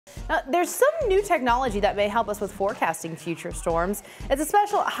Now, there's some new technology that may help us with forecasting future storms. It's a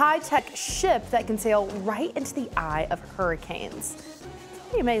special high-tech ship that can sail right into the eye of hurricanes. It's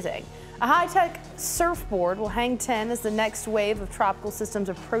pretty amazing. A high-tech surfboard will hang 10 as the next wave of tropical systems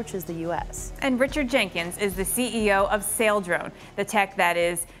approaches the U.S. And Richard Jenkins is the CEO of Saildrone, the tech that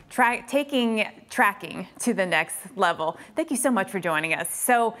is taking tracking to the next level. Thank you so much for joining us.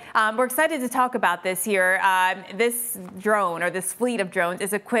 So we're excited to talk about this here. This drone, or this fleet of drones,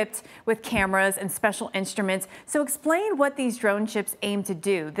 is equipped with cameras and special instruments. So explain what these drone ships aim to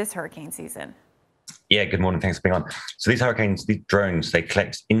do this hurricane season. Yeah, good morning. Thanks for being on. So these drones, they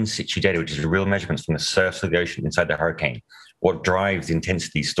collect in situ data, which is real measurements from the surface of the ocean inside the hurricane. What drives the intensity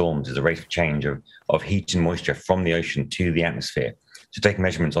of these storms is the rate of change of heat and moisture from the ocean to the atmosphere. So taking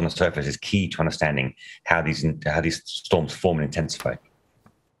measurements on the surface is key to understanding how these storms form and intensify.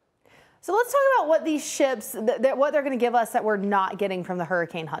 So let's talk about what these ships, what they're going to give us that we're not getting from the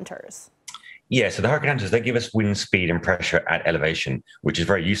hurricane hunters. Yeah, so the hurricane hunters, they give us wind speed and pressure at elevation, which is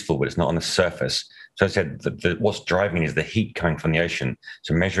very useful, but it's not on the surface. So I said what's driving is the heat coming from the ocean.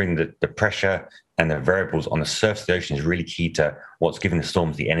 So measuring the pressure and the variables on the surface of the ocean is really key to what's giving the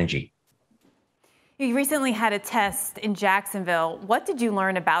storms the energy. You recently had a test in Jacksonville. What did you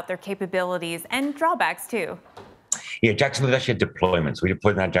learn about their capabilities and drawbacks too? Yeah, Jacksonville actually had deployments. We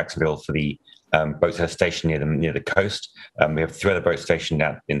deployed them at Jacksonville for the boats that are stationed near the coast. We have 3 other boats stationed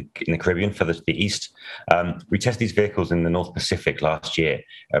out in the Caribbean for the east. We tested these vehicles in the North Pacific last year.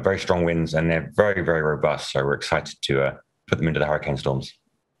 Very strong winds, and they're very, very robust. So we're excited to put them into the hurricane storms.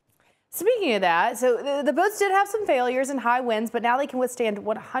 Speaking of that, so the boats did have some failures and high winds, but now they can withstand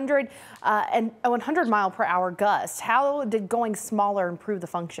 100 mile-per-hour gusts. How did going smaller improve the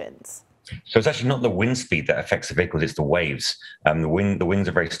functions? So it's actually not the wind speed that affects the vehicles; it's the waves. The winds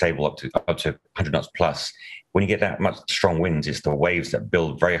are very stable up to 100 knots plus. When you get that much strong winds, it's the waves that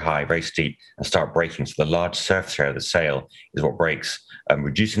build very high, very steep, and start breaking. So the large surface area of the sail is what breaks.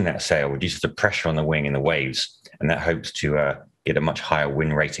 Reducing that sail reduces the pressure on the wing and the waves, and that hopes to get a much higher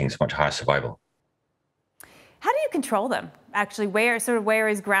wind rating, so much higher survival. How do you control them? Actually, where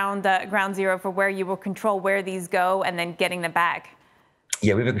is ground zero for where you will control where these go and then getting them back?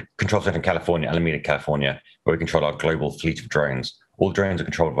 Yeah, we have a control center in California, Alameda, California, where we control our global fleet of drones. All drones are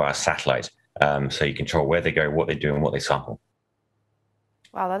controlled via satellite, so you control where they go, what they do, and what they sample.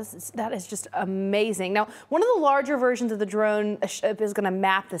 Wow, that is just amazing. Now, one of the larger versions of the drone ship is going to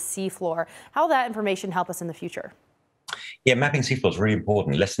map the seafloor. How will that information help us in the future? Yeah, mapping seafloor is really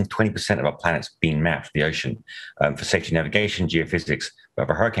important. Less than 20% of our planet's being mapped for the ocean. For safety navigation, geophysics, but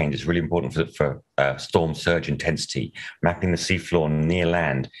for hurricanes, it's really important for storm surge intensity. Mapping the seafloor near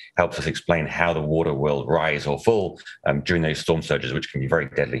land helps us explain how the water will rise or fall during those storm surges, which can be very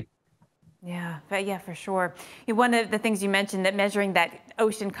deadly. Yeah, for sure. One of the things you mentioned, that measuring that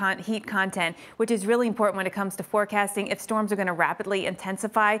ocean heat content, which is really important when it comes to forecasting if storms are going to rapidly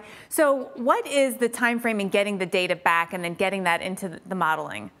intensify. So what is the time frame in getting the data back and then getting that into the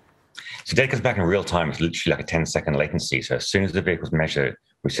modeling? So data comes back in real time. It's literally like a 10-second latency. So as soon as the vehicle's measured,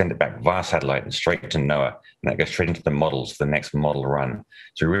 we send it back via satellite and straight to NOAA, and that goes straight into the models for the next model run.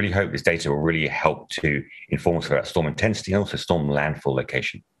 So we really hope this data will really help to inform us about storm intensity and also storm landfall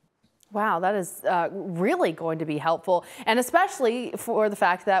location. Wow, that is really going to be helpful, and especially for the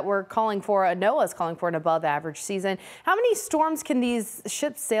fact that NOAA's calling for an above average season. How many storms can these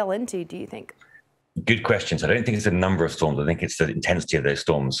ships sail into, do you think? Good question. So I don't think it's the number of storms. I think it's the intensity of those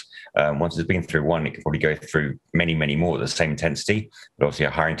storms. Once it's been through one, it can probably go through many, many more at the same intensity. But obviously a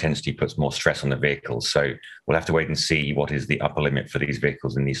higher intensity puts more stress on the vehicles. So we'll have to wait and see what is the upper limit for these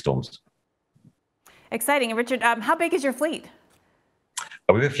vehicles in these storms. Exciting. And Richard, how big is your fleet?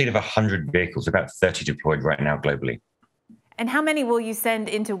 We have a fleet of 100 vehicles, about 30 deployed right now globally. And how many will you send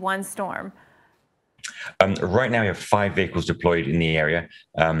into one storm? Right now, we have 5 vehicles deployed in the area.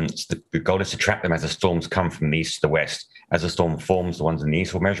 So the goal is to track them as the storms come from the east to the west. As the storm forms, the ones in the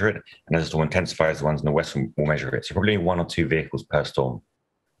east will measure it, and as the storm intensifies, the ones in the west will measure it. So probably 1 or 2 vehicles per storm.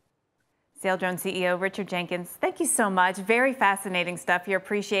 Saildrone CEO Richard Jenkins, thank you so much. Very fascinating stuff here.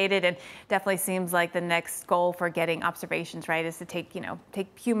 Appreciate it, and definitely seems like the next goal for getting observations right is to take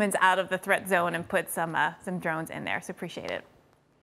humans out of the threat zone and put some drones in there. So appreciate it.